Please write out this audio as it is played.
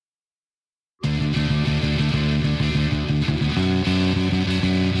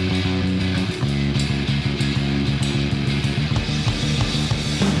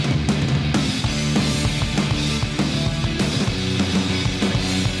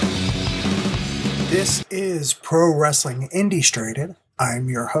This is Pro Wrestling Illustrated. I'm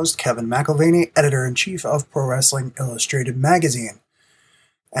your host, Kevin McElvaney, editor-in-chief of Pro Wrestling Illustrated magazine.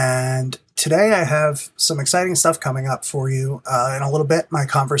 And today I have some exciting stuff coming up for you. In a little bit, my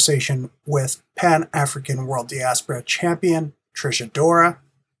conversation with Pan-African World Diaspora Champion, Trish Adora.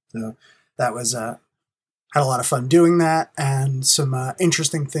 So that was, had a lot of fun doing that, and some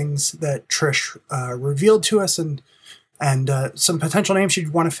interesting things that Trish revealed to us, and some potential names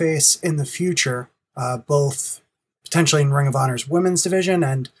she'd want to face in the future, both potentially in Ring of Honor's women's division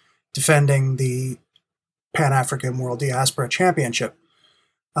and defending the Pan-African World Diaspora Championship.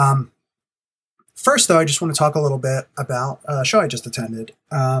 First, though, I just want to talk a little bit about a show I just attended,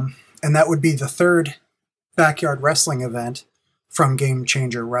 and that would be the third backyard wrestling event from Game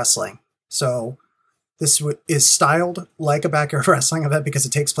Changer Wrestling. So this is styled like a backyard wrestling event because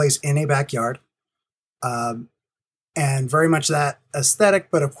it takes place in a backyard, and very much that aesthetic,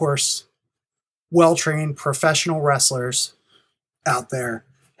 but of course, well-trained professional wrestlers out there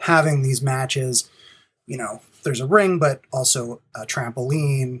having these matches. You know, there's a ring, but also a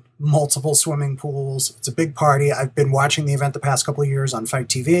trampoline, multiple swimming pools. It's a big party. I've been watching the event the past couple of years on Fight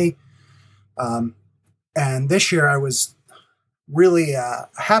TV. And this year I was really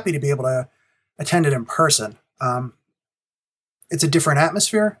happy to be able to attend it in person. It's a different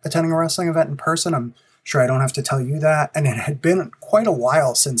atmosphere attending a wrestling event in person. I'm sure I don't have to tell you that. And it had been quite a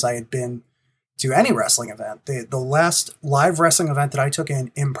while since I had been to any wrestling event. The last live wrestling event that I took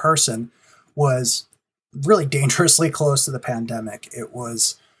in person was really dangerously close to the pandemic. It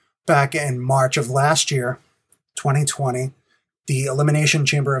was back in March of last year, 2020, the Elimination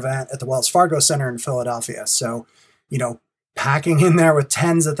Chamber event at the Wells Fargo Center in Philadelphia. So, you know, packing in there with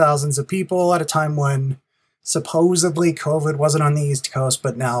tens of thousands of people at a time when supposedly COVID wasn't on the East Coast,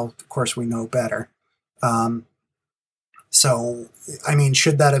 but now, of course, we know better. So, I mean,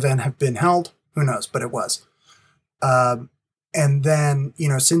 should that event have been held? Who knows? But it was. And then, you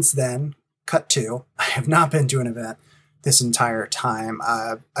know, since then, cut to, I have not been to an event this entire time.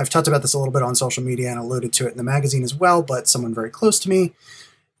 I've talked about this a little bit on social media and alluded to it in the magazine as well, but someone very close to me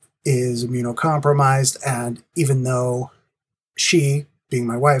is immunocompromised. And even though she, being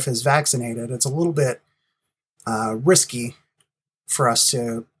my wife, is vaccinated, it's a little bit risky for us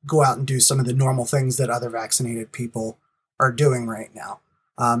to go out and do some of the normal things that other vaccinated people are doing right now.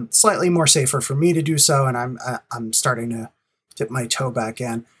 Slightly more safer for me to do so, and I'm starting to dip my toe back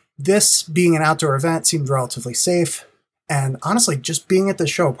in. This being an outdoor event seemed relatively safe, and honestly, just being at the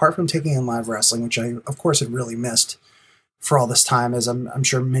show, apart from taking in live wrestling, which I, of course, had really missed for all this time, as I'm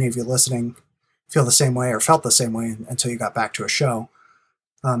sure many of you listening feel the same way or felt the same way until you got back to a show.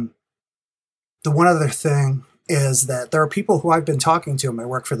 The one other thing is that there are people who I've been talking to in my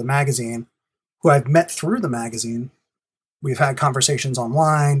work for the magazine who I've met through the magazine. We've had conversations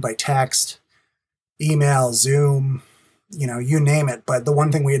online, by text, email, Zoom, you know, you name it. But the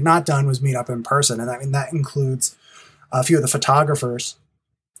one thing we had not done was meet up in person. And I mean, that includes a few of the photographers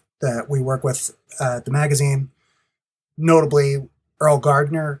that we work with at the magazine, notably Earl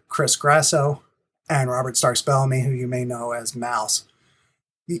Gardner, Chris Grasso, and Robert Starks Bellamy, who you may know as Mouse.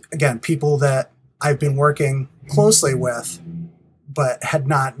 Again, people that I've been working closely with, but had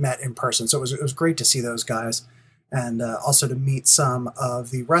not met in person. So it was great to see those guys. And also to meet some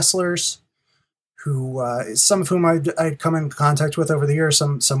of the wrestlers who, some of whom I'd come in contact with over the years.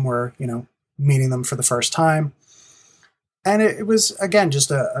 Some were, you know, meeting them for the first time. And it was, again,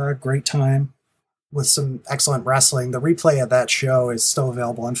 just a great time with some excellent wrestling. The replay of that show is still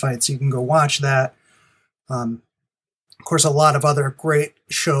available on Fight, so you can go watch that. Of course, a lot of other great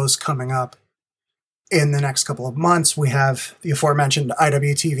shows coming up in the next couple of months. We have the aforementioned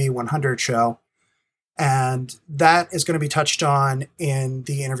IWTV 100 show, and that is going to be touched on in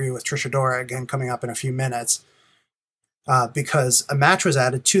the interview with Trish Adora, again, coming up in a few minutes, because a match was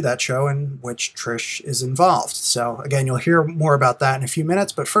added to that show in which Trish is involved. So, again, you'll hear more about that in a few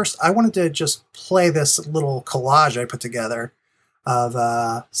minutes. But first, I wanted to just play this little collage I put together of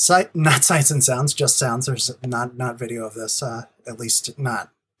not sights and sounds, just sounds. There's not video of this, at least not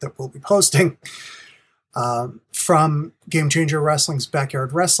that we'll be posting, from Game Changer Wrestling's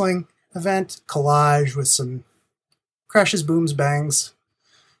Backyard Wrestling event, collage with some crashes, booms, bangs,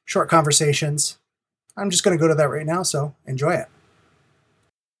 short conversations. I'm just going to go to that right now, so enjoy it.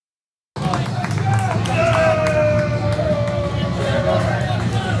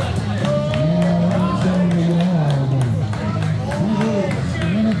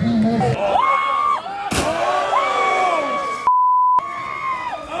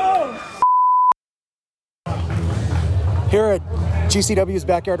 Here at GCW's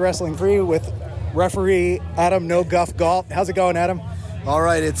Backyard Wrestling 3 with referee Adam No Guff Galt. How's it going, Adam? All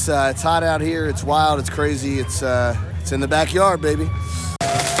right, it's hot out here. It's wild. It's crazy. It's in the backyard, baby.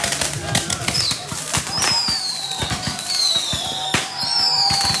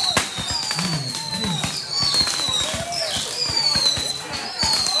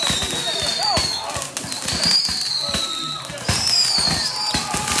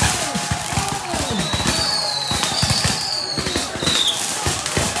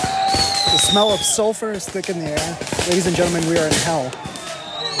 The smell of sulfur is thick in the air. Ladies and gentlemen, we are in hell.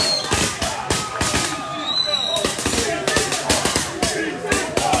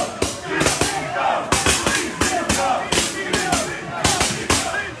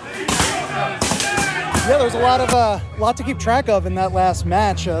 Yeah, there was a lot to keep track of in that last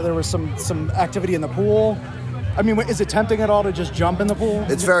match. There was some activity in the pool. I mean, is it tempting at all to just jump in the pool?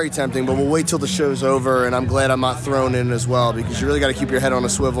 It's very tempting, but we'll wait till the show's over, and I'm glad I'm not thrown in as well, because you really got to keep your head on a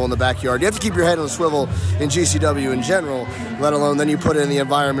swivel in the backyard. You have to keep your head on a swivel in GCW in general, let alone then you put it in the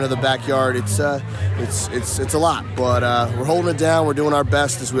environment of the backyard. It's a lot, but we're holding it down. We're doing our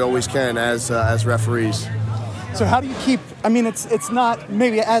best as we always can as referees. So how do you keep, I mean, it's not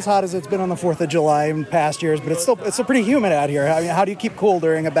maybe as hot as it's been on the 4th of July in past years, but it's still pretty humid out here. I mean, how do you keep cool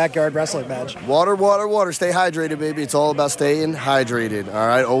during a backyard wrestling match? Water, water, water. Stay hydrated, baby. It's all about staying hydrated, all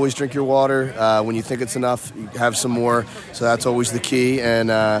right? Always drink your water. When you think it's enough, you have some more. So that's always the key. And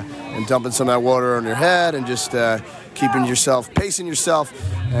dumping some of that water on your head and just pacing yourself.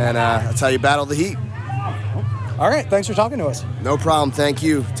 And that's how you battle the heat. All right. Thanks for talking to us. No problem. Thank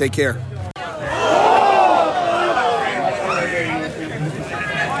you. Take care.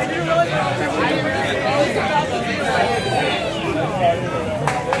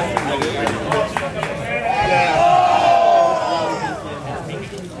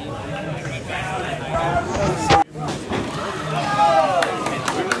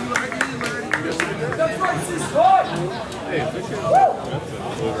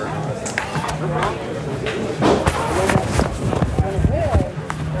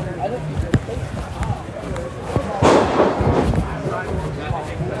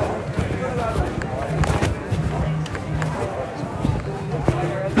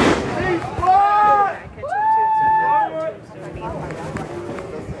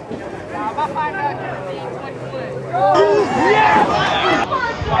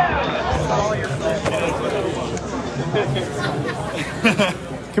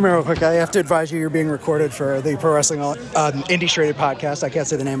 Come here real quick. I have to advise you you're being recorded for the Pro Wrestling Indie Traded podcast. I can't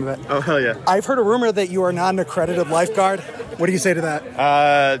say the name of it. Oh, hell yeah. I've heard a rumor that you are not an accredited lifeguard. What do you say to that?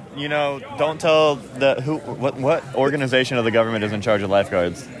 Don't tell what organization of the government is in charge of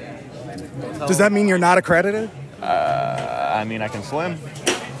lifeguards. Does that mean you're not accredited? I mean, I can swim.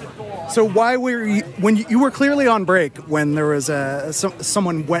 So why were you, when you were clearly on break when there was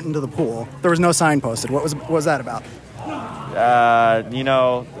someone went into the pool? There was no sign posted. What was that about?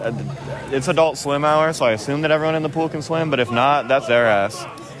 It's adult swim hour, so I assume that everyone in the pool can swim, but if not, that's their ass.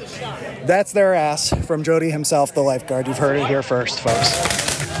 That's their ass from Jody himself, the lifeguard. You've heard it here first, folks.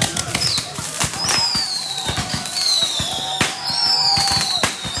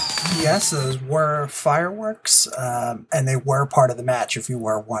 Yes, those were fireworks, and they were part of the match, if you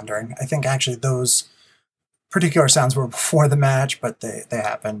were wondering. I think actually those particular sounds were before the match, but they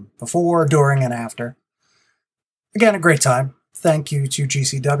happened before, during, and after. Again, a great time. Thank you to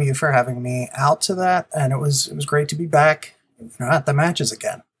GCW for having me out to that, and it was great to be back at the matches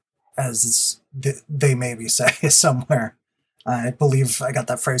again, as they maybe say somewhere. I believe I got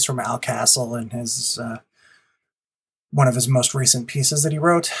that phrase from Al Castle in his one of his most recent pieces that he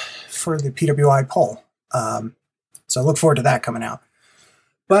wrote for the PWI poll. So I look forward to that coming out.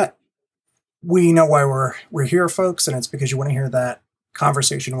 But we know why we're here, folks, and it's because you want to hear that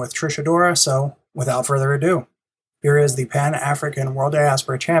conversation with Trish Adora. So without further ado, here is the Pan-African World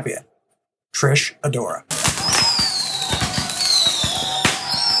Diaspora Champion, Trish Adora.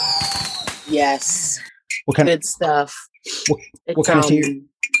 Yes. What kind Good stuff. What kind of tea?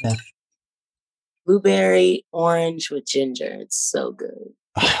 Yeah. Blueberry orange with ginger. It's so good.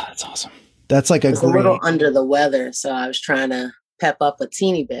 Oh, that's awesome. That's like a little under the weather, so I was trying to pep up a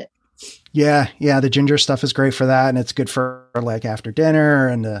teeny bit. Yeah. The ginger stuff is great for that, and it's good for like after dinner.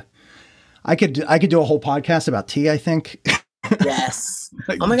 And I could do a whole podcast about tea, I think. Yes.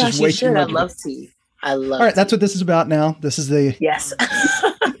 Oh my gosh, you should. I love tea. I love. All right, tea. that's what this is about now. This is the yes.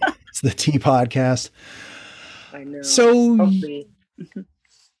 It's the tea podcast. I know. So hopefully.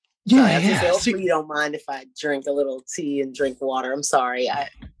 Hopefully you don't mind if I drink a little tea and drink water. I'm sorry.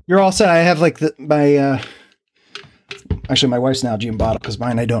 You're all set. I have like my actually my wife's Nalgene bottle because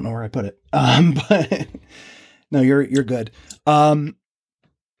mine I don't know where I put it. But no, you're good.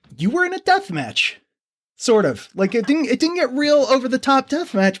 You were in a death match. Sort of. Like it didn't get real over the top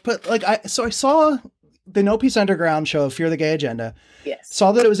death match, but like I saw the No Peace Underground show, Fear the Gay Agenda. Yes.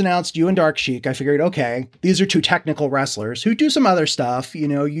 Saw that it was announced you and Dark Sheik. I figured, okay, these are two technical wrestlers who do some other stuff. You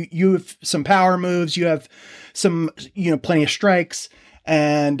know, you have some power moves, you have some, plenty of strikes,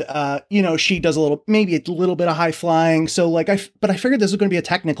 and she does maybe a little bit of high flying. So like but I figured this was going to be a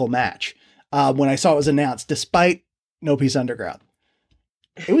technical match when I saw it was announced, despite No Peace Underground.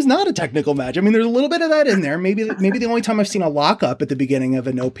 It was not a technical match. I mean, there's a little bit of that in there. Maybe the only time I've seen a lockup at the beginning of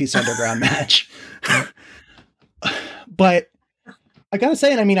a No Peace Underground match. But I gotta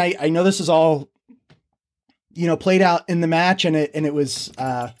say, and I mean, I know this is all, played out in the match, and it was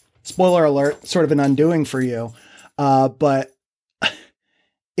spoiler alert, sort of an undoing for you. But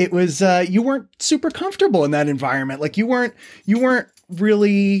it was you weren't super comfortable in that environment. Like you weren't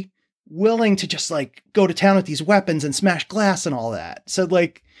really willing to just like go to town with these weapons and smash glass and all that. So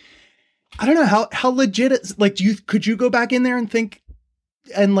like, I don't know how legit it's like, could you go back in there and think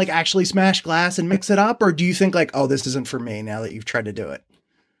and like actually smash glass and mix it up? Or do you think like, oh, this isn't for me now that you've tried to do it?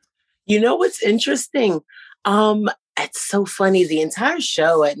 You know, what's interesting. It's so funny. The entire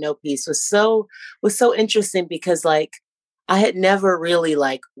show at No Peace was so interesting because like, I had never really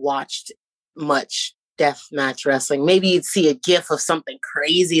like watched much death match wrestling. Maybe you'd see a gif of something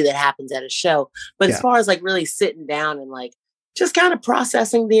crazy that happens at a show. But as far as like really sitting down and like just kind of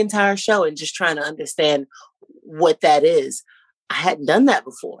processing the entire show and just trying to understand what that is, I hadn't done that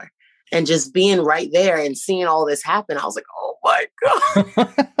before. And just being right there and seeing all this happen, I was like, oh my God.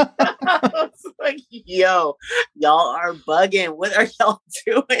 I was like, yo, y'all are bugging. What are y'all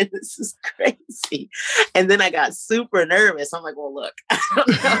doing? This is crazy. And then I got super nervous. I'm like, well, look,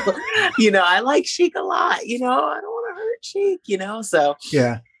 I don't know. I like Sheik a lot. I don't want to hurt Sheik, So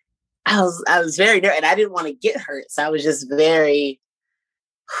yeah, I was very nervous and I didn't want to get hurt. So I was just very,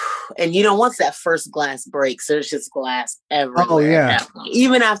 and once that first glass breaks, there's just glass everywhere. Oh yeah.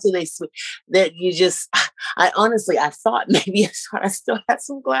 Even after they switch, that you just, I thought maybe I still had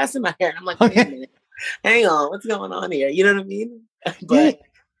some glass in my hair. And I'm like, wait a minute, hang on, what's going on here? You know what I mean? But yeah,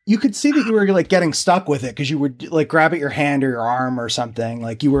 you could see that you were like getting stuck with it because you would like grab at your hand or your arm or something.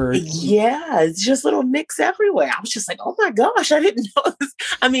 Like you were. Yeah, it's just little nicks everywhere. I was just like, oh my gosh, I didn't know this.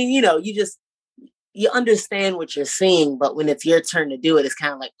 I mean, you understand what you're seeing, but when it's your turn to do it, it's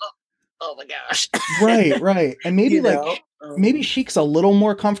kind of like, oh my gosh. Right. And maybe maybe Sheik's a little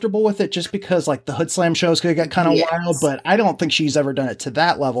more comfortable with it just because like the Hood Slam shows could get kind of wild, but I don't think she's ever done it to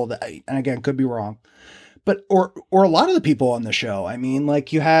that level. And again, could be wrong. But, or a lot of the people on the show, I mean,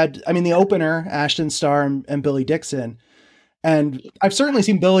 like you had, the opener, Ashton Starr and Billy Dixon. And I've certainly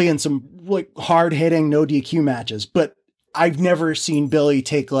seen Billy in some like hard hitting, no DQ matches, but I've never seen Billy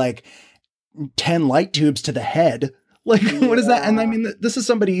take like 10 light tubes to the head. Like, what is that? And this is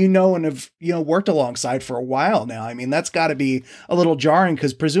somebody and have, worked alongside for a while now. That's got to be a little jarring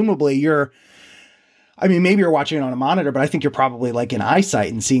because presumably maybe you're watching it on a monitor, but I think you're probably like in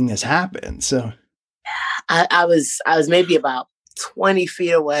eyesight and seeing this happen. So I was maybe about 20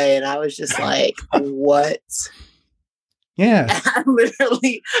 feet away and I was just like, what? Yeah. I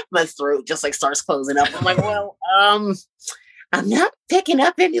literally, my throat just like starts closing up. I'm like, well, I'm not picking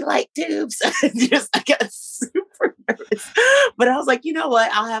up any light tubes. I got super nervous. But I was like, you know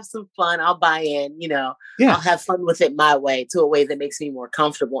what? I'll have some fun. I'll buy in, I'll have fun with it my way, to a way that makes me more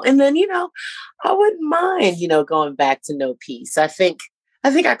comfortable. And then, I wouldn't mind, going back to No Peace. I think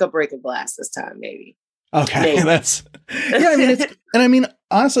I could break a glass this time, maybe. Okay. Maybe. That's,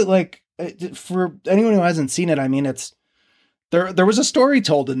 honestly, like for anyone who hasn't seen it, it's, There was a story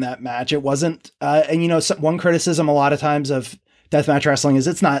told in that match. It wasn't, one criticism a lot of times of deathmatch wrestling is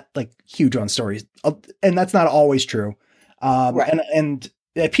it's not like huge on stories, and that's not always true. Right. And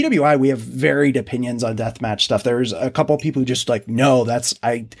at PWI we have varied opinions on deathmatch stuff. There's a couple of people who just like, no, that's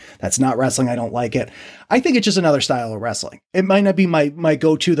not wrestling. I don't like it. I think it's just another style of wrestling. It might not be my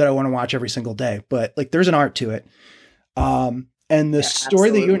go-to that I want to watch every single day, but like there's an art to it. And the story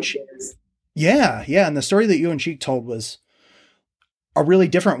that you and Sheik, and the story that you and Sheik told was a really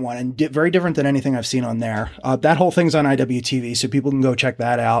different one and very different than anything I've seen on there. That whole thing's on IWTV, so people can go check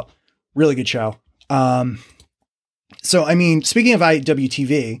that out. Really good show. So, speaking of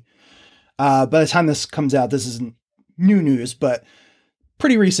IWTV, by the time this comes out, this isn't new news, but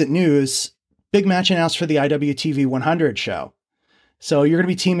pretty recent news. Big match announced for the IWTV 100 show. So you're going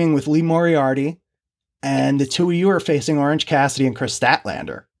to be teaming with Lee Moriarty, and the two of you are facing Orange Cassidy and Chris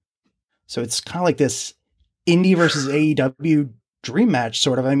Statlander. So it's kind of like this indie versus AEW dream match,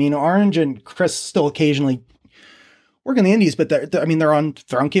 sort of. Orange and Chris still occasionally work in the indies, but they're on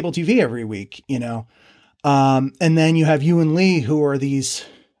cable TV every week, and then you have you and Lee, who are these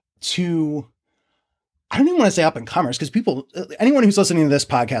two I don't even want to say up and comers because anyone who's listening to this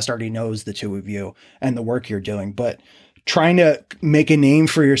podcast already knows the two of you and the work you're doing, but trying to make a name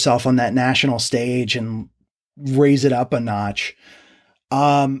for yourself on that national stage and raise it up a notch.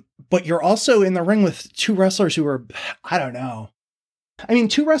 But you're also in the ring with two wrestlers who are, I don't know. I mean,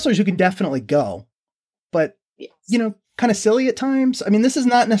 two wrestlers who can definitely go, but kind of silly at times. I mean, this is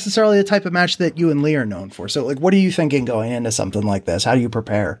not necessarily the type of match that you and Lee are known for. So like, what are you thinking going into something like this? How do you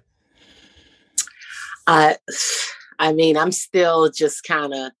prepare? I mean, I'm still just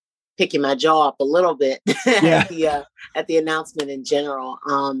kind of picking my jaw up a little bit at the announcement in general.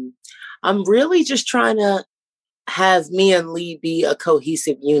 I'm really just trying to have me and Lee be a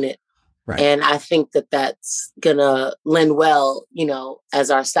cohesive unit. Right. And I think that that's going to lend well, as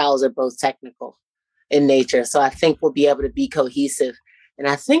our styles are both technical in nature. So I think we'll be able to be cohesive. And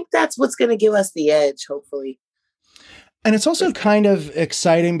I think that's what's going to give us the edge, hopefully. And it's also kind of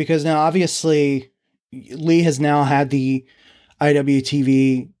exciting because now obviously Lee has now had the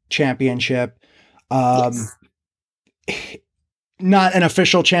IWTV championship. Yes. Not an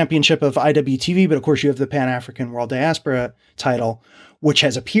official championship of IWTV, but of course you have the Pan-African World Diaspora title, which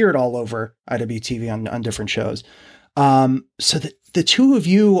has appeared all over IWTV on different shows. So the two of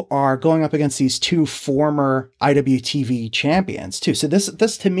you are going up against these two former IWTV champions too. So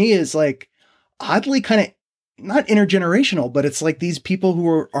this to me is like oddly kind of not intergenerational, but it's like these people who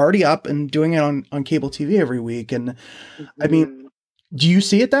are already up and doing it on cable TV every week. And I mean, do you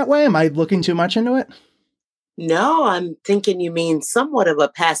see it that way? Am I looking too much into it? No, I'm thinking you mean somewhat of a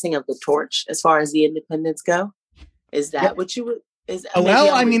passing of the torch as far as the independents go. Is that what you would?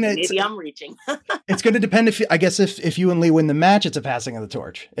 Maybe I'm reaching. It's going to depend if you and Lee win the match, it's a passing of the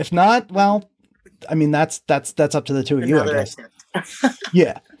torch. If not, well, I mean, that's up to the two of you, I guess.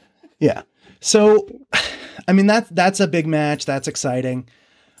 Yeah. So, I mean, that's a big match. That's exciting.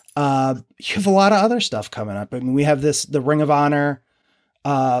 You have a lot of other stuff coming up. I mean, we have the Ring of Honor,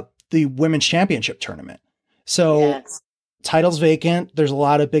 the Women's Championship tournament. So title's vacant. There's a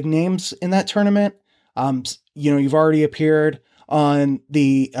lot of big names in that tournament. You've already appeared on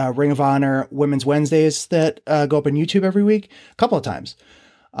the Ring of Honor Women's Wednesdays that go up on YouTube every week, a couple of times.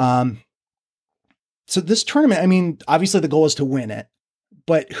 So this tournament, I mean, obviously the goal is to win it,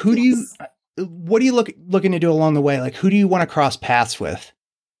 but what are you looking to do along the way? Like, who do you want to cross paths with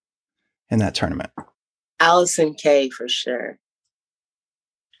in that tournament? Allison Kay for sure.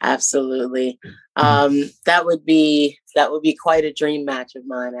 Absolutely. That would be quite a dream match of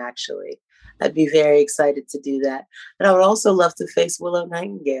mine, actually. I'd be very excited to do that. And I would also love to face Willow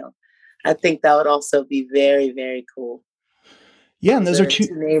Nightingale. I think that would also be very, very cool. Yeah, and those are two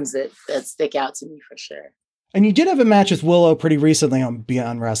names that stick out to me for sure. And you did have a match with Willow pretty recently on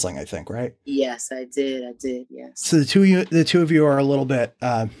Beyond Wrestling, I think, right? Yes, I did. Yes. So the two of you are a little bit,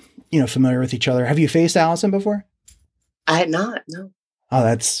 familiar with each other. Have you faced Allison before? I had not. No. Oh,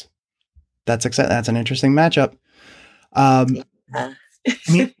 that's exciting. That's an interesting matchup. I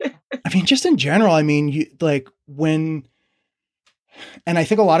mean, just in general, I mean, and I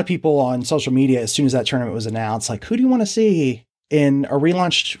think a lot of people on social media, as soon as that tournament was announced, like, who do you want to see in a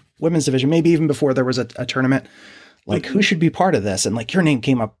relaunched women's division? Maybe even before there was a tournament, like who should be part of this? And like your name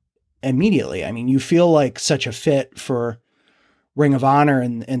came up immediately. I mean, you feel like such a fit for Ring of Honor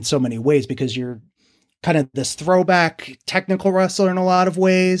in so many ways because you're kind of this throwback technical wrestler in a lot of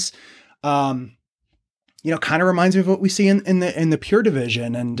ways. Kind of reminds me of what we see in the pure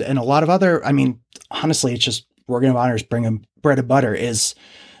division and a lot of other, I mean, honestly, it's just Ring of Honor's bringing bread and butter is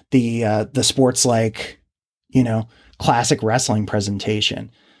the sports, classic wrestling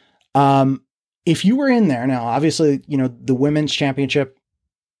presentation. If you were in there now, obviously, the women's championship,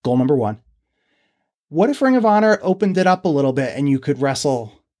 goal number 1, what if Ring of Honor opened it up a little bit and you could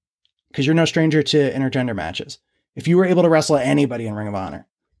wrestle, because you're no stranger to intergender matches. If you were able to wrestle anybody in Ring of Honor,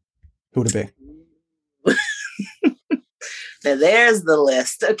 who would it be? Now there's the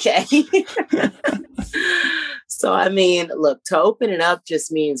list. Okay. So, I mean, look, to open it up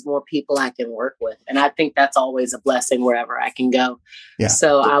just means more people I can work with. And I think that's always a blessing wherever I can go. Yeah.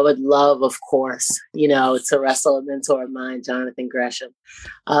 So I would love, of course, to wrestle a mentor of mine, Jonathan Gresham.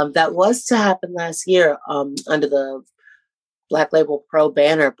 That was to happen last year under the Black Label Pro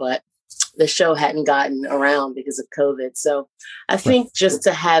banner, but the show hadn't gotten around because of COVID. So I think just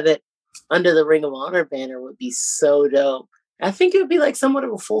to have it under the Ring of Honor banner would be so dope. I think it would be like somewhat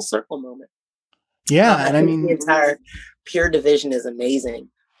of a full circle moment. Yeah. And I mean, the entire pure division is amazing.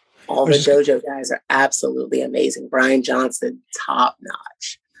 All the JoJo guys are absolutely amazing. Brian Johnson, top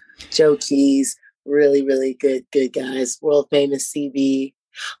notch. Joe Keys, really, really good guys. World famous CB.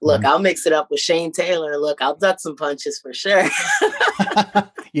 Look, I'll mix it up with Shane Taylor. Look, I'll duck some punches for sure.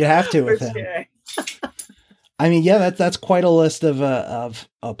 You have to with him. Sure. I mean, yeah, that's quite a list of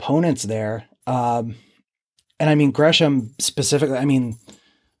opponents there. And I mean, Gresham specifically, I mean,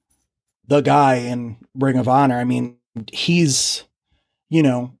 the guy in Ring of Honor, I mean, he's, you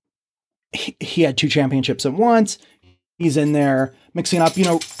know, he had 2 championships at once. He's in there mixing up, you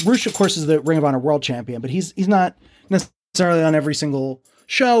know, Rush, of course, is the Ring of Honor world champion, but he's not necessarily on every single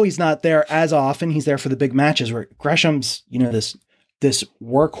show. He's not there as often. He's there for the big matches, where Gresham's, you know, this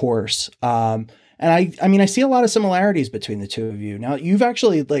workhorse. And I mean, I see a lot of similarities between the two of you. Now, you've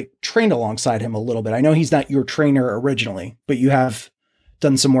actually like trained alongside him a little bit. I know he's not your trainer originally, but you have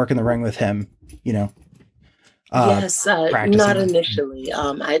done some work in the ring with him, you know. Yes, not initially.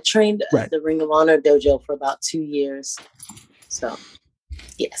 I trained at the Ring of Honor dojo for about 2 years. So,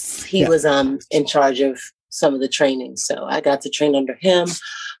 yes, he was in charge of some of the training. So I got to train under him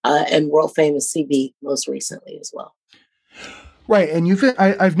and world famous CB most recently as well. Right, and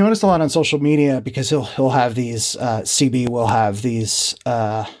I've noticed a lot on social media, because he'll have these CB will have these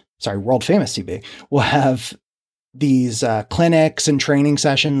world famous CB will have these clinics and training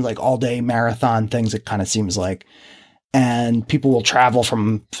sessions, like all day marathon things, it kind of seems like, and people will travel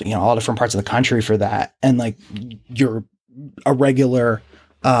from, you know, all different parts of the country for that, and like you're a regular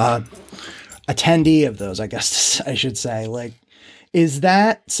attendee of those, I guess I should say. Like, is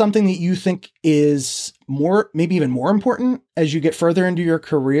that something that you think is maybe even more important as you get further into your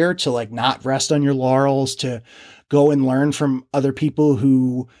career, to like not rest on your laurels, to go and learn from other people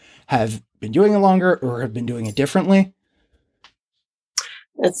who have been doing it longer or have been doing it differently?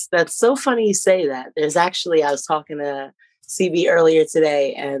 That's so funny you say that. There's actually, I was talking to CB earlier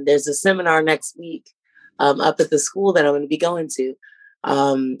today, and there's a seminar next week up at the school that I'm going to be going to.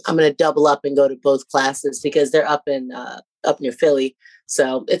 I'm going to double up and go to both classes, because they're up near Philly.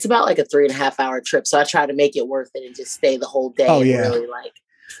 So it's about like a 3.5 hour trip. So I try to make it worth it and just stay the whole day and really like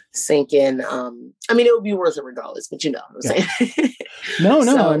sink in. I mean, it would be worth it regardless, but you know what I'm saying? No,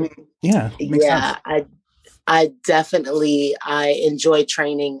 So, I mean, makes sense. I definitely, I enjoy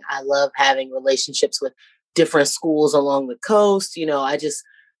training. I love having relationships with different schools along the coast. You know, I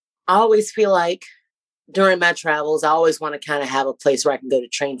always feel like during my travels, I always want to kind of have a place where I can go to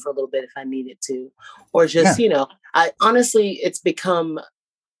train for a little bit if I needed to, or just, you know, it's become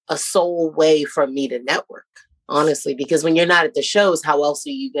a sole way for me to network, honestly, because when you're not at the shows, how else are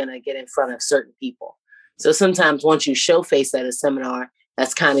you going to get in front of certain people? So sometimes once you show face at a seminar,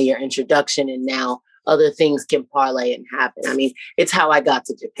 that's kind of your introduction. And now other things can parlay and happen. I mean, it's how I got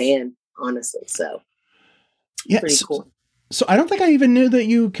to Japan, honestly. So pretty cool. So I don't think I even knew that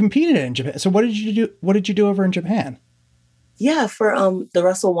you competed in Japan. So what did you do? What did you do over in Japan? Yeah, for the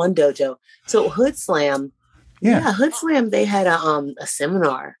Wrestle One dojo. So Hood Slam, Hood Slam. They had a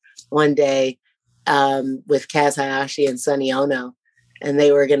seminar one day with Kaz Hayashi and Sonny Ono, and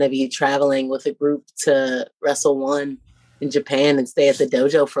they were going to be traveling with a group to Wrestle One in Japan and stay at the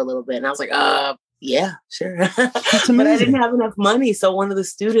dojo for a little bit. And I was like, yeah, sure. But I didn't have enough money, so one of the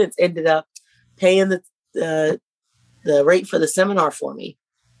students ended up paying the rate for the seminar for me.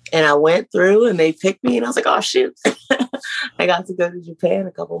 And I went through and they picked me, and I was like, oh, shoot. I got to go to Japan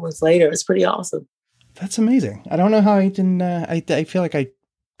a couple months later. It's pretty awesome. That's amazing. I don't know how I didn't, I feel like I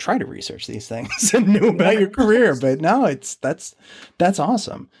try to research these things and knew about your career, but no, that's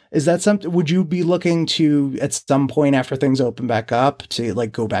awesome. Is that something, would you be looking to, at some point after things open back up, to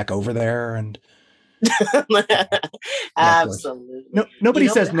like go back over there and... Absolutely. Nobody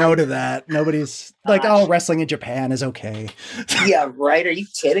says no to that. Nobody's like, oh, wrestling in Japan is okay. Yeah, right. Are you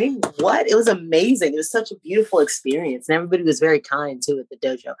kidding? What? It was amazing. It was such a beautiful experience, and everybody was very kind too at the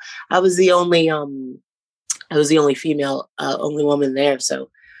dojo. I was the only female, only woman there, so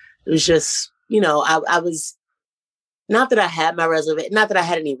it was just, you know, I was. Not that I had my reservation, not that I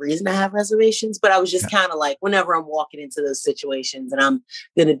had any reason to have reservations, but I was just kind of like, whenever I'm walking into those situations and I'm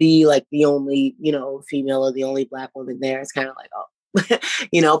going to be like the only, you know, female or the only Black woman there, it's kind of like, oh,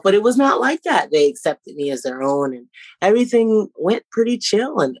 you know, but it was not like that. They accepted me as their own, and everything went pretty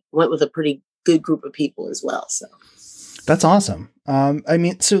chill, and went with a pretty good group of people as well. So that's awesome. I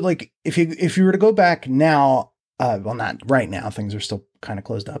mean, so like if you were to go back now, well, not right now, things are still kind of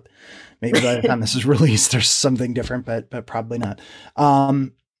closed up. Maybe by the time this is released, there's something different, but probably not. I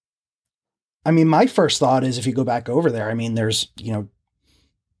mean, my first thought is if you go back over there, I mean, there's, you know,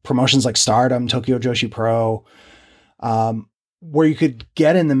 promotions like Stardom, Tokyo Joshi Pro, where you could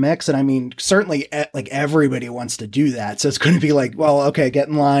get in the mix. And I mean, certainly like everybody wants to do that. So it's going to be like, well, okay, get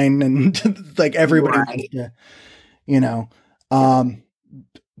in line, and like everybody wants to, you know,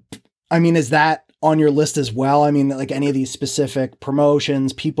 I mean, is that on your list as well? I mean, like any of these specific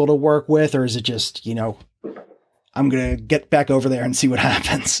promotions, people to work with, or is it just, you know, I'm going to get back over there and see what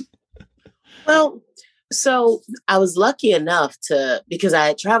happens? Well, So I was lucky enough because I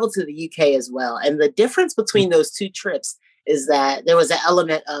had traveled to the UK as well. And the difference between those two trips is that there was an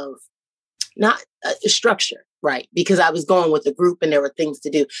element of not structure, right? Because I was going with a group and there were things to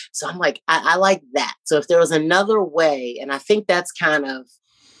do. So I'm like, I like that. So if there was another way, and I think that's kind of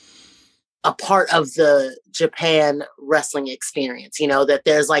a part of the Japan wrestling experience, that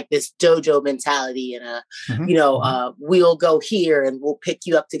there's like this dojo mentality and we'll go here and we'll pick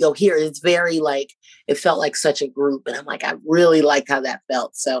you up to go here. It's very like, it felt like such a group. And I'm like, I really liked how that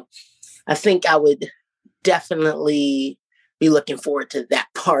felt. So I think I would definitely be looking forward to that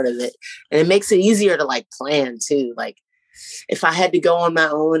part of it. And it makes it easier to like plan too. Like if I had to go on my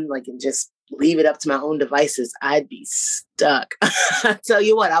own, like, and just leave it up to my own devices, I'd be stuck. I tell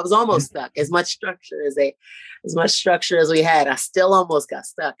you what, I was almost stuck. As much structure as we had, I still almost got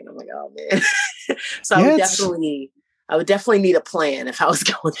stuck. And I'm like, oh man. So I would definitely need a plan if I was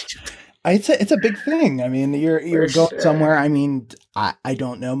going to Japan. It's a big thing. I mean, you're going somewhere. I mean, I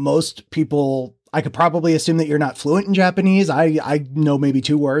don't know. Most people, I could probably assume that you're not fluent in Japanese. I know maybe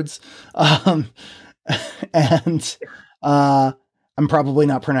 2 words. And I'm probably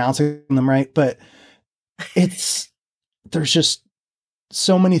not pronouncing them right, but there's just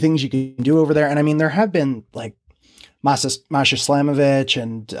so many things you can do over there. And I mean, there have been like Masha Slamovich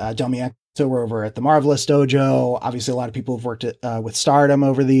and Del Miecto were over at the Marvelous Dojo. Obviously, a lot of people have worked with Stardom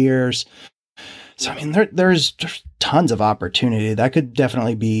over the years. So, I mean, there's tons of opportunity. That could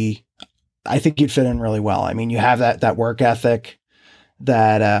definitely be, I think you'd fit in really well. I mean, you have that work ethic,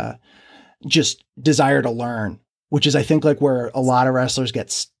 that just desire to learn, which is, I think, like where a lot of wrestlers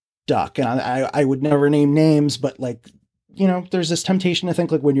get stuck. And I would never name names, but like, there's this temptation to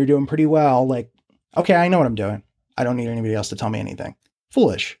think like when you're doing pretty well, like, okay, I know what I'm doing. I don't need anybody else to tell me anything.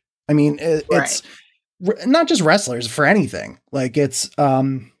 Foolish. I mean, it's not just wrestlers, for anything. Like it's,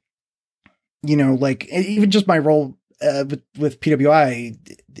 like even just my role with PWI,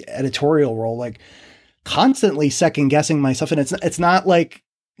 the editorial role, like constantly second guessing myself. And it's not like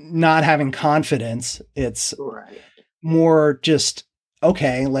not having confidence. It's more just,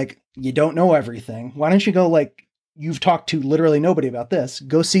 okay, like you don't know everything. Why don't you go, like, you've talked to literally nobody about this,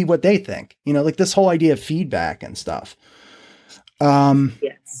 go see what they think, like this whole idea of feedback and stuff.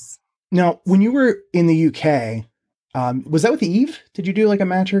 Yes. Now, when you were in the UK, was that with Eve? Did you do like a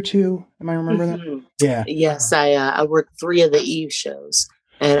match or 2? Am I remembering that? Yeah. Yes. I worked 3 of the Eve shows,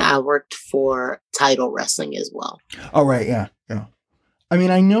 and I worked for Title Wrestling as well. Oh, right. Yeah. Yeah. I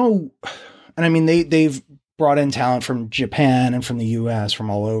mean, I know, and I mean, they've brought in talent from Japan and from the US, from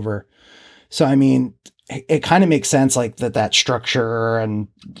all over. So, I mean, it kind of makes sense, like that structure and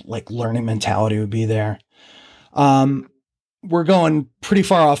like learning mentality would be there. We're going pretty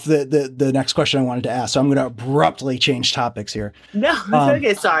far off the next question I wanted to ask, so I'm going to abruptly change topics here. No, it's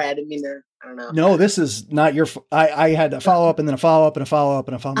okay. Sorry, I didn't mean to. I don't know. No, this is not your. I had a follow up and then a follow up and a follow up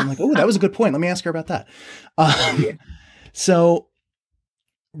and a follow up. I'm like, oh, that was a good point. Let me ask her about that. So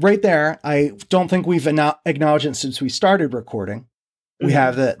right there, I don't think we've acknowledged it since we started recording. We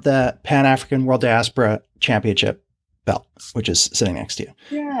have the Pan-African World Diaspora Championship belt, which is sitting next to you.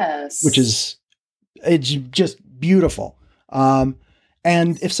 Yes. It's just beautiful. And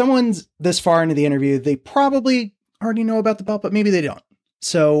if someone's this far into the interview, they probably already know about the belt, but maybe they don't.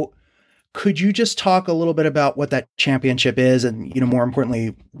 So could you just talk a little bit about what that championship is and, more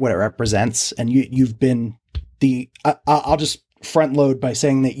importantly, what it represents? And you've been I'll just front load by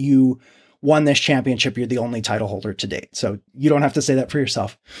saying that you won this championship. You're the only title holder to date. So you don't have to say that for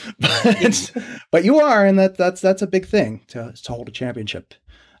yourself, but you are. And that's a big thing to hold a championship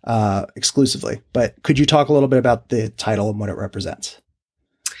exclusively. But could you talk a little bit about the title and what it represents?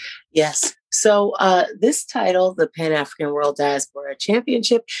 Yes. So this title, the Pan-African World Diaspora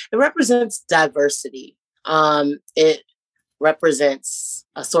Championship, it represents diversity. It represents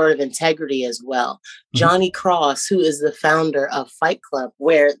a sort of integrity as well. Mm-hmm. Johnny Cross, who is the founder of Fight Club,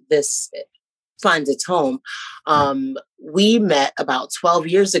 where this finds its home, we met about 12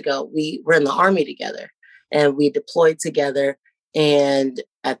 years ago. We were in the Army together and we deployed together. And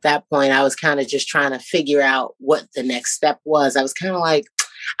at that point, I was kind of just trying to figure out what the next step was. I was kind of like,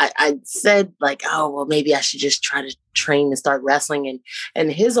 I said like, oh, well, maybe I should just try to train to start wrestling.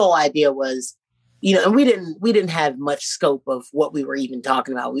 And his whole idea was, and we didn't have much scope of what we were even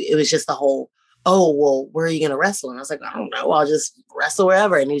talking about. It was just the whole, oh, well, where are you going to wrestle? And I was like, I don't know. I'll just wrestle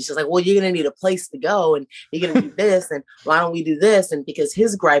wherever. And he's just like, well, you're going to need a place to go and you're going to do this. And why don't we do this? And because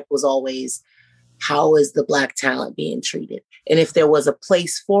his gripe was always, how is the Black talent being treated? And if there was a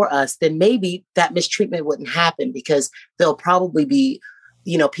place for us, then maybe that mistreatment wouldn't happen because there'll probably be,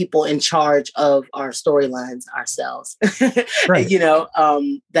 people in charge of our storylines ourselves, right.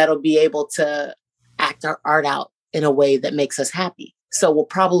 That'll be able to act our art out in a way that makes us happy. So we'll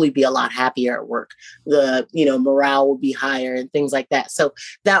probably be a lot happier at work. The, morale will be higher and things like that. So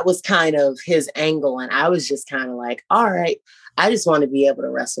that was kind of his angle. And I was just kind of like, all right, I just want to be able to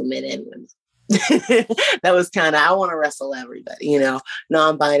wrestle men and women. That was kind of, I want to wrestle everybody,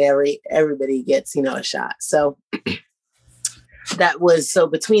 non-binary, everybody gets, a shot. So so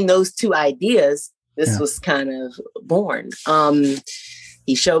between those two ideas, this was kind of born.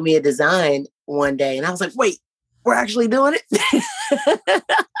 He showed me a design one day and I was like, wait, we're actually doing it.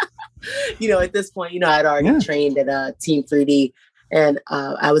 At this point, I'd already trained at Team 3D, and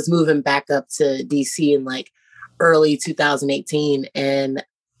I was moving back up to DC in like early 2018. And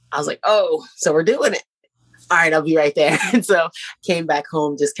I was like, oh, so we're doing it. All right, I'll be right there. And so came back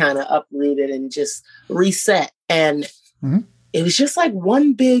home, just kind of uprooted and just reset. And it was just like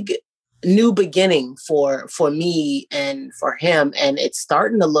one big new beginning for me and for him. And it's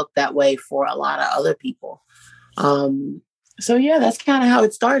starting to look that way for a lot of other people. So yeah, that's kind of how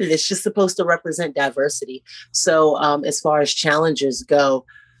it started. It's just supposed to represent diversity. So as far as challengers go,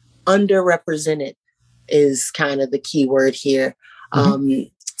 underrepresented is kind of the key word here.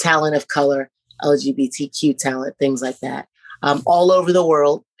 Talent of color, LGBTQ talent, things like that, all over the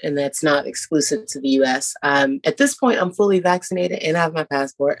world. And that's not exclusive to the US. At this point, I'm fully vaccinated and I have my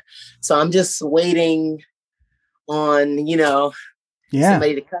passport. So I'm just waiting on,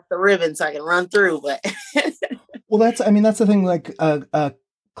 somebody to cut the ribbon so I can run through. But well, that's the thing, like a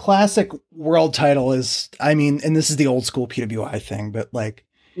classic world title is, and this is the old school PWI thing, but like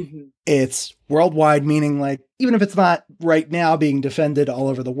it's worldwide, meaning like, even if it's not right now being defended all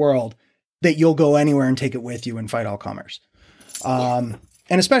over the world, that you'll go anywhere and take it with you and fight all comers. And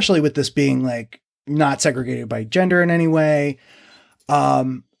especially with this being like not segregated by gender in any way.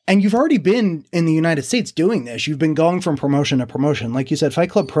 And you've already been in the United States doing this. You've been going from promotion to promotion. Like you said, Fight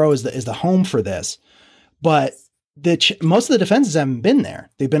Club Pro is the home for this, but most of the defenses haven't been there.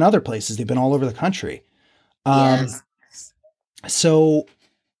 They've been other places. They've been all over the country. So,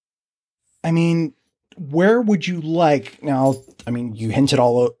 where would you like now? You hinted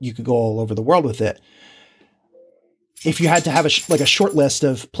you could go all over the world with it. If you had to have a short list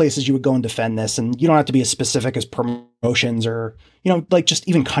of places you would go and defend this, and you don't have to be as specific as promotions or, like just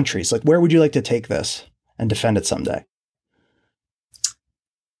even countries, like where would you like to take this and defend it someday?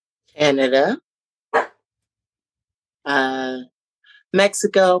 Canada,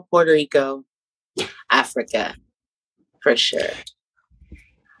 Mexico, Puerto Rico, Africa, for sure.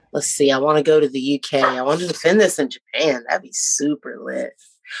 Let's see. I want to go to the UK. I want to defend this in Japan. That'd be super lit.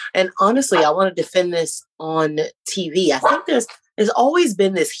 And honestly, I want to defend this on TV. I think there's always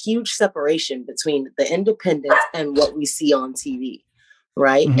been this huge separation between the independents and what we see on TV,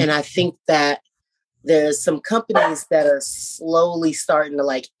 right? And I think that there's some companies that are slowly starting to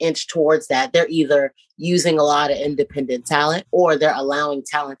like inch towards that. They're either using a lot of independent talent or they're allowing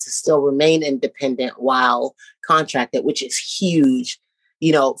talent to still remain independent while contracted, which is huge.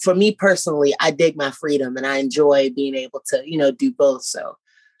 For me personally, I dig my freedom and I enjoy being able to, do both. So,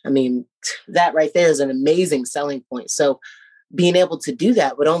 that right there is an amazing selling point. So being able to do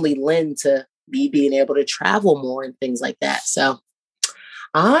that would only lend to me being able to travel more and things like that. So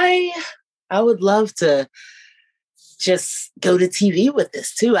I would love to just go to TV with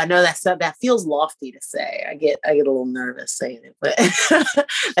this too. I know that feels lofty to say. I get a little nervous saying it, but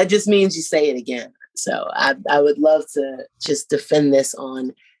that just means you say it again. So I would love to just defend this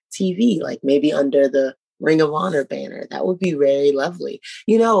on TV, like maybe under the Ring of Honor banner. That would be very lovely.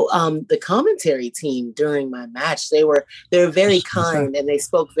 The commentary team during my match, they're very kind and they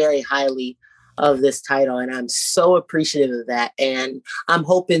spoke very highly of this title. And I'm so appreciative of that. And I'm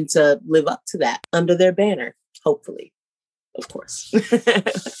hoping to live up to that under their banner, hopefully, of course.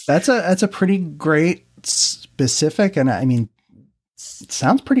 That's a pretty great specific. And it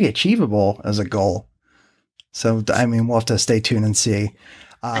sounds pretty achievable as a goal. So, we'll have to stay tuned and see.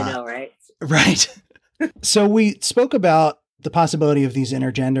 I know, right? Right. So we spoke about the possibility of these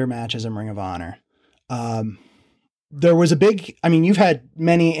intergender matches in Ring of Honor. There was you've had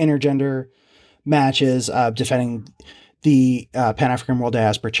many intergender matches defending the Pan-African World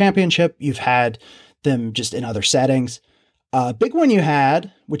Diaspora Championship. You've had them just in other settings. Big one you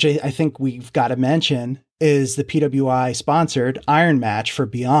had, which I think we've got to mention, is the PWI sponsored Iron Match for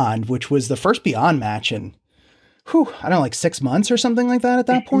Beyond, which was the first Beyond match in, 6 months or something like that at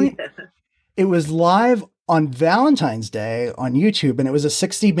that point. It was live on Valentine's Day on YouTube, and it was a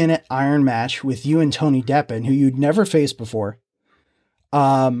 60-minute Iron Match with you and Tony Deppen, who you'd never faced before.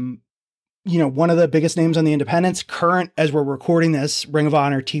 One of the biggest names on the independents, current, as we're recording this, Ring of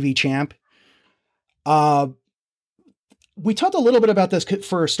Honor TV champ. we talked a little bit about this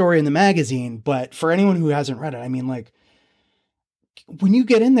for a story in the magazine, but for anyone who hasn't read it, I mean, like, when you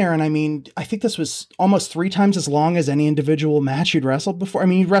get in there, and I mean, I think this was almost 3 times as long as any individual match you'd wrestled before. I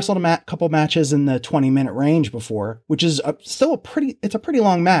mean, you'd wrestled a couple matches in the 20-minute range before, which is still it's a pretty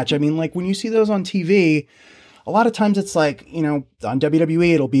long match. I mean, like, when you see those on TV, a lot of times it's like, you know, on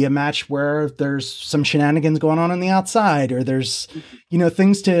WWE, it'll be a match where there's some shenanigans going on the outside, or there's, you know,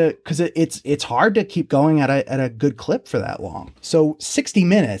 things cause it's hard to keep going at a good clip for that long. So 60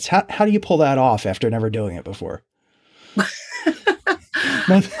 minutes, how do you pull that off after never doing it before?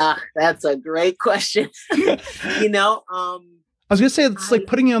 That's a great question. You know, I was going to say, it's like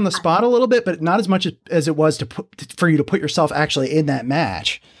putting you on the spot a little bit, but not as much as it was for you to put yourself actually in that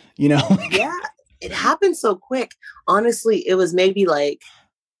match, you know? Yeah, it happened so quick. Honestly, it was maybe like,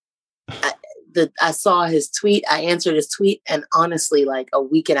 I saw his tweet, I answered his tweet, and honestly, like a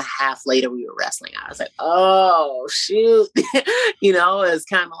week and a half later, we were wrestling. I was like, oh, shoot. You know, it was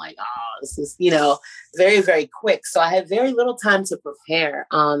kind of like, oh, this is, you know, very, very quick. So I had very little time to prepare.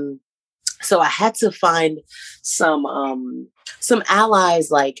 So I had to find some allies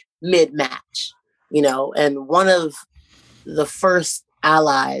like mid-match, you know, and one of the first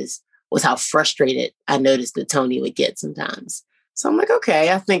allies was how frustrated I noticed that Tony would get sometimes. So I'm like,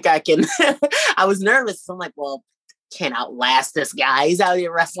 okay, I think I can. I was nervous. So I'm like, well, can't outlast this guy. He's out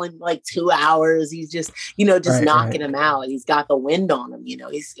here wrestling like 2 hours. He's just, you know, knocking him out. He's got the wind on him. You know,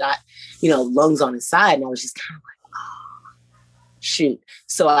 he's got, you know, lungs on his side. And I was just kind of like, oh, shoot.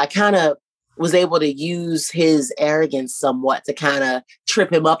 So I kind of was able to use his arrogance somewhat to kind of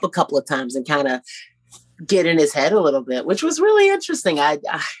trip him up a couple of times and kind of get in his head a little bit, which was really interesting. I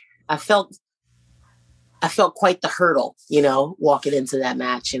felt quite the hurdle, you know, walking into that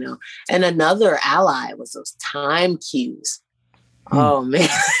match, you know. And another ally was those time cues. Oh man.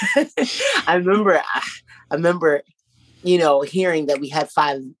 I remember, you know, hearing that we had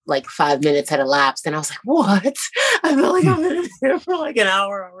 5 minutes had elapsed, and I was like, what? I feel like I've been here for like an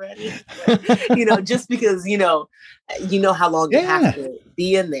hour already. You know, just because, you know how long you have to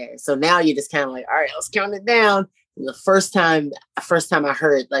be in there. So now you're just kind of like, all right, let's count it down. And the first time I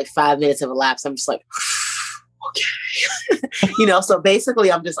heard like 5 minutes have elapsed, I'm just like, okay. You know, so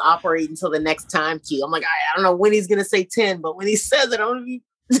basically I'm just operating until the next time cue. I'm like, I don't know when he's gonna say 10, but when he says it, I'm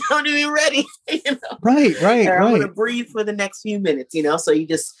gonna be ready. You know? Right. I'm gonna breathe for the next few minutes, you know. So you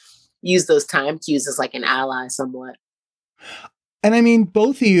just use those time cues as like an ally somewhat. And I mean,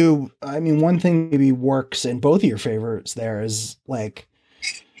 both of you, I mean, one thing maybe works in both of your favorites there is like,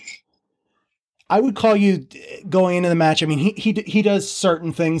 I would call you going into the match. I mean, he does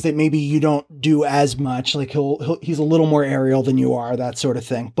certain things that maybe you don't do as much. Like he's a little more aerial than you are, that sort of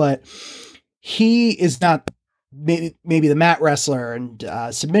thing. But he is not maybe the mat wrestler and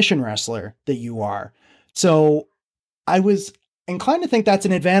submission wrestler that you are. So I was inclined to think that's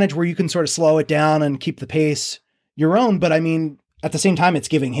an advantage where you can sort of slow it down and keep the pace your own. But I mean, at the same time, it's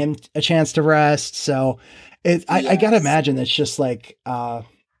giving him a chance to rest. So I gotta imagine it's just like,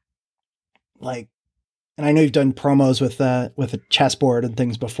 and I know you've done promos with a chessboard and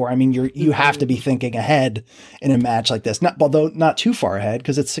things before. I mean, you have to be thinking ahead in a match like this, although not too far ahead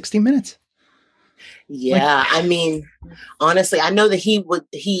because it's 60 minutes. Yeah. I mean, honestly, I know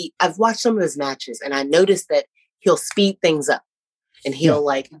that I've watched some of his matches and I noticed that he'll speed things up and he'll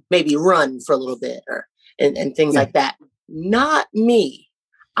like maybe run for a little bit and things like that. Not me.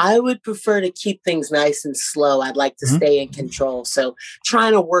 I would prefer to keep things nice and slow. I'd like to stay in control. So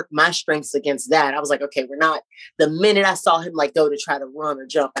trying to work my strengths against that, I was like, okay, the minute I saw him like go to try to run or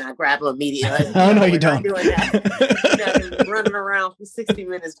jump and I grab him immediately. Like, oh, no, you don't. Doing that. You're not running around for 60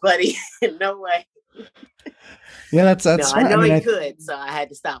 minutes, buddy. No way. Yeah, that's I know he could, so I had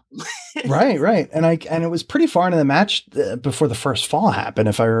to stop him. Right. And it was pretty far into the match before the first fall happened,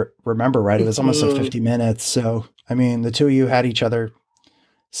 if I remember right. It was almost like 50 minutes. So, I mean, the two of you had each other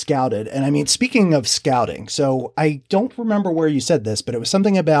scouted. And I mean, speaking of scouting, so I don't remember where you said this, but it was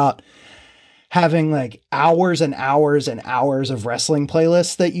something about having like hours and hours and hours of wrestling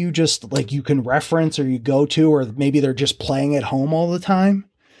playlists that you just like, you can reference or you go to, or maybe they're just playing at home all the time.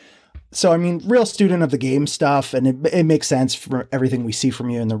 So, I mean, real student of the game stuff, and it makes sense for everything we see from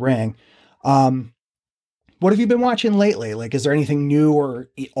you in the ring. What have you been watching lately? Like, is there anything new or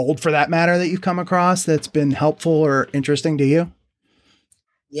old for that matter that you've come across that's been helpful or interesting to you?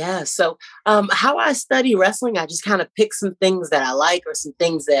 Yeah. So how I study wrestling, I just kind of pick some things that I like or some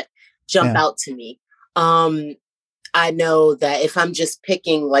things that jump out to me. I know that if I'm just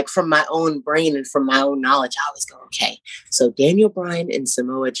picking like from my own brain and from my own knowledge, I always go, okay, so Daniel Bryan and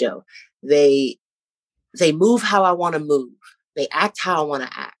Samoa Joe, they move how I want to move. They act how I want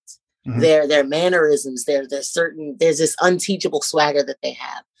to act. their mannerisms, there's this unteachable swagger that they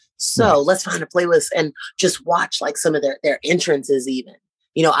have. So let's find a playlist and just watch like some of their entrances even.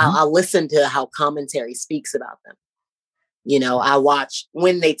 You know, I'll listen to how commentary speaks about them. You know, I watch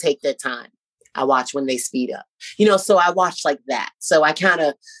when they take their time. I watch when they speed up. You know, so I watch like that. So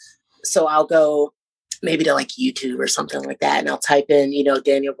I'll go maybe to like YouTube or something like that. And I'll type in, you know,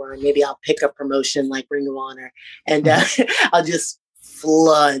 Daniel Bryan. Maybe I'll pick a promotion like Ring of Honor. And I'll just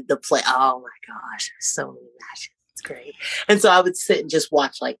flood the play. Oh my gosh, there's so many matches. It's great. And so I would sit and just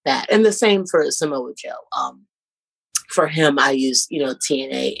watch like that. And the same for Samoa Joe. For him, I use, you know,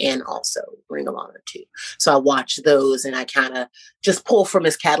 TNA and also Ring of Honor too. So I watch those and I kind of just pull from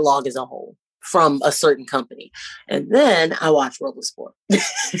his catalog as a whole from a certain company. And then I watch World of Sport.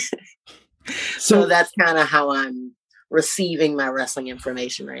 So that's kind of how I'm receiving my wrestling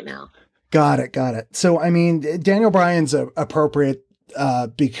information right now. Got it. So, I mean, Daniel Bryan's appropriate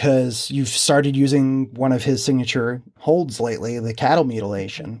because you've started using one of his signature holds lately, the cattle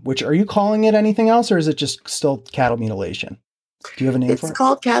mutilation, which are you calling it anything else or is it just still cattle mutilation? Do you have a name for it? It's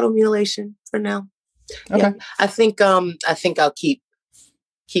called cattle mutilation for now. Okay. Yeah, I think I'll keep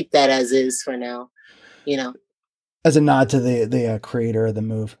that as is for now, you know, as a nod to the creator of the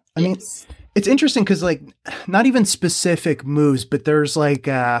move. I mean, it's interesting because like not even specific moves, but there's like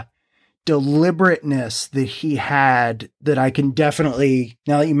deliberateness that he had that I can definitely,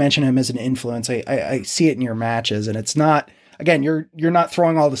 now that you mention him as an influence, I see it in your matches. And it's not, again, you're not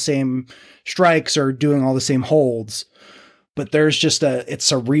throwing all the same strikes or doing all the same holds, but there's just it's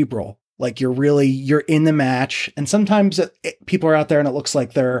cerebral. Like you're in the match. And sometimes people are out there and it looks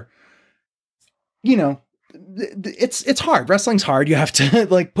like they're, you know, it's hard. Wrestling's hard. You have to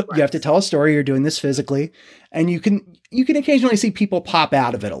you have to tell a story. You're doing this physically, and you can occasionally see people pop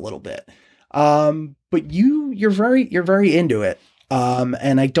out of it a little bit. But you're very into it.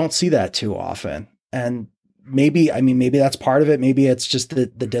 And I don't see that too often. And maybe that's part of it. Maybe it's just the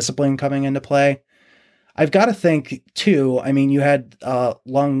discipline coming into play. I've got to think too. I mean, you had a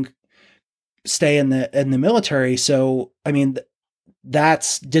long stay in the military. So, I mean,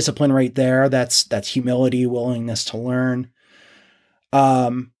 that's discipline right there. That's humility, willingness to learn.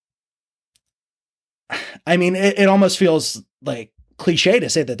 I mean, it almost feels like cliche to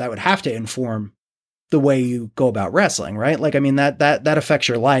say that would have to inform the way you go about wrestling, right? Like, I mean, that affects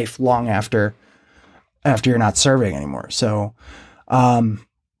your life long after you're not serving anymore. So,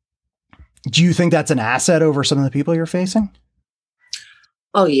 do you think that's an asset over some of the people you're facing?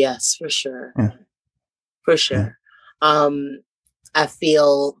 Oh yes, for sure. Yeah. For sure. Yeah. I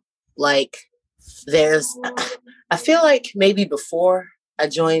feel like maybe before I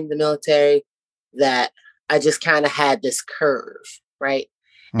joined the military that I just kind of had this curve, right?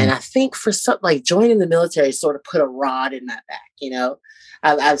 And I think for something like joining the military sort of put a rod in my back, you know,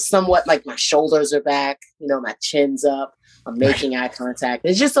 I've somewhat like my shoulders are back, you know, my chin's up, I'm making eye contact.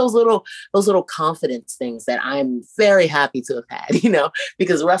 It's just those little confidence things that I'm very happy to have had, you know,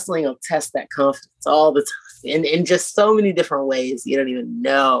 because wrestling will test that confidence all the time in just so many different ways. You don't even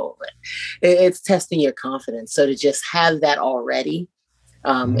know, but it's testing your confidence. So to just have that already,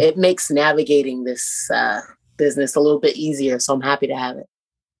 it makes navigating this business a little bit easier. So I'm happy to have it.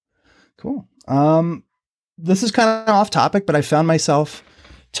 Cool. This is kind of off topic, but I found myself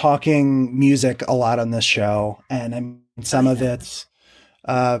talking music a lot on this show. And some of it's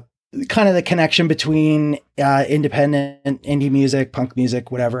kind of the connection between independent indie music, punk music,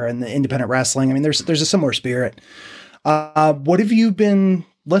 whatever, and the independent wrestling. I mean, there's a similar spirit. What have you been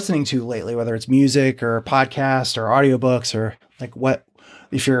listening to lately, whether it's music or podcast or audiobooks or like what,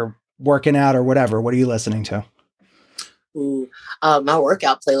 if you're working out or whatever, what are you listening to? Ooh, my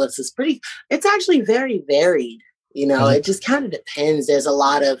workout playlist is it's actually very varied. You know, it just kind of depends. There's a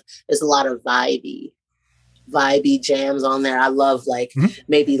lot of vibey jams on there. I love like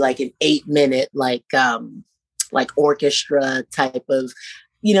maybe like an 8-minute, like orchestra type of,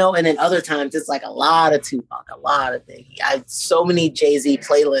 you know, and then other times it's like a lot of Tupac, a lot of Biggie. I have so many Jay-Z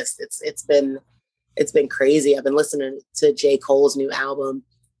playlists. It's been crazy. I've been listening to J. Cole's new album.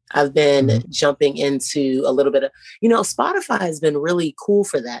 I've been jumping into a little bit of, you know, Spotify has been really cool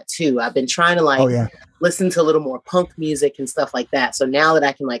for that too. I've been trying to listen to a little more punk music and stuff like that. So now that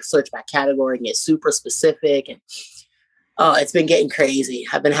I can like search by category and get super specific and it's been getting crazy.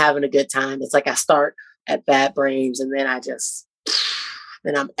 I've been having a good time. It's like I start at Bad Brains and then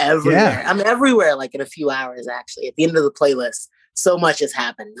then I'm everywhere. Yeah. I'm everywhere like in a few hours actually. At the end of the playlist, so much has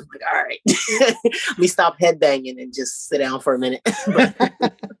happened. I'm like, all right, let me stop headbanging and just sit down for a minute.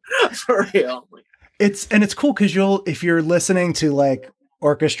 For real. It's cool because if you're listening to like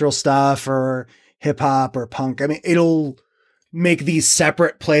orchestral stuff or hip hop or punk, I mean, make these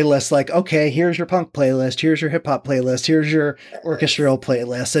separate playlists. Like, okay, here's your punk playlist, here's your hip hop playlist, here's your orchestral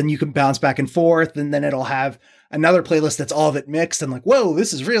playlist, and you can bounce back and forth. And then it'll have another playlist that's all of it mixed and like, whoa,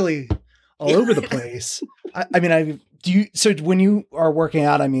 this is really all over the place. So when you are working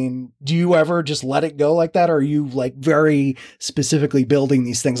out, I mean, do you ever just let it go like that? Or are you like very specifically building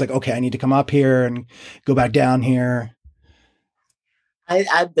these things like, okay, I need to come up here and go back down here?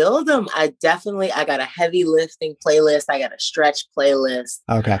 I build them. I got a heavy lifting playlist. I got a stretch playlist.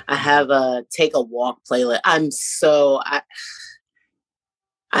 Okay. I have a take a walk playlist.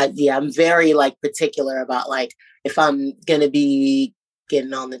 I'm very like particular about like, if I'm going to be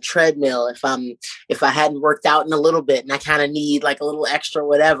getting on the treadmill, if I hadn't worked out in a little bit and I kind of need like a little extra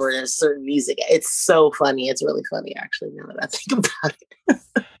whatever, there's certain music. It's so funny. It's really funny actually, now that I think about it.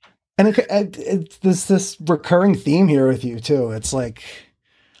 And there's this recurring theme here with you too. It's like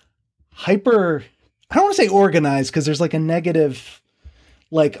hyper, I don't want to say organized, because there's like a negative,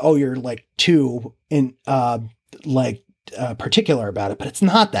 like, oh, you're like too in particular about it, but it's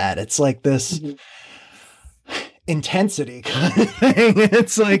not that. It's like this intensity kind of thing.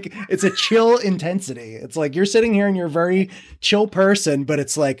 It's like, it's a chill intensity. It's like you're sitting here and you're a very chill person, but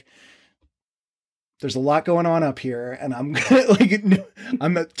it's like, there's a lot going on up here, and I'm like,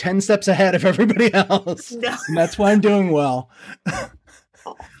 I'm 10 steps ahead of everybody else. No. And that's why I'm doing well. Like,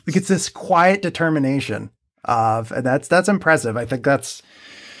 it's this quiet determination and that's impressive. I think that's,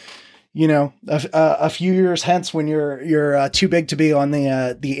 you know, a few years hence when you're too big to be on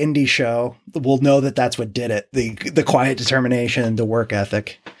the indie show, we'll know that that's what did it. The quiet determination, the work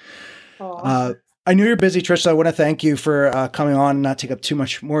ethic. I know you're busy, Trish, so I want to thank you for coming on and not take up too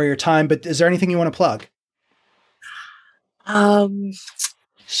much more of your time, but is there anything you want to plug?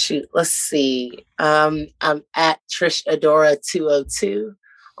 Let's see. I'm at Trish Adora 202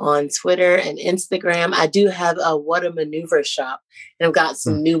 on Twitter and Instagram. I do have a What a Maneuver shop, and I've got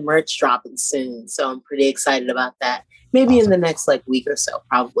some new merch dropping soon, so I'm pretty excited about that. Maybe awesome. In the next like week or so,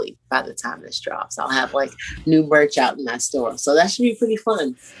 probably by the time this drops, I'll have like new merch out in my store. So that should be pretty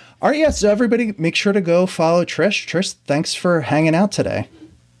fun. All right, yeah. So everybody make sure to go follow Trish. Trish, thanks for hanging out today.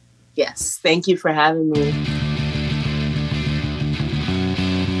 Yes. Thank you for having me.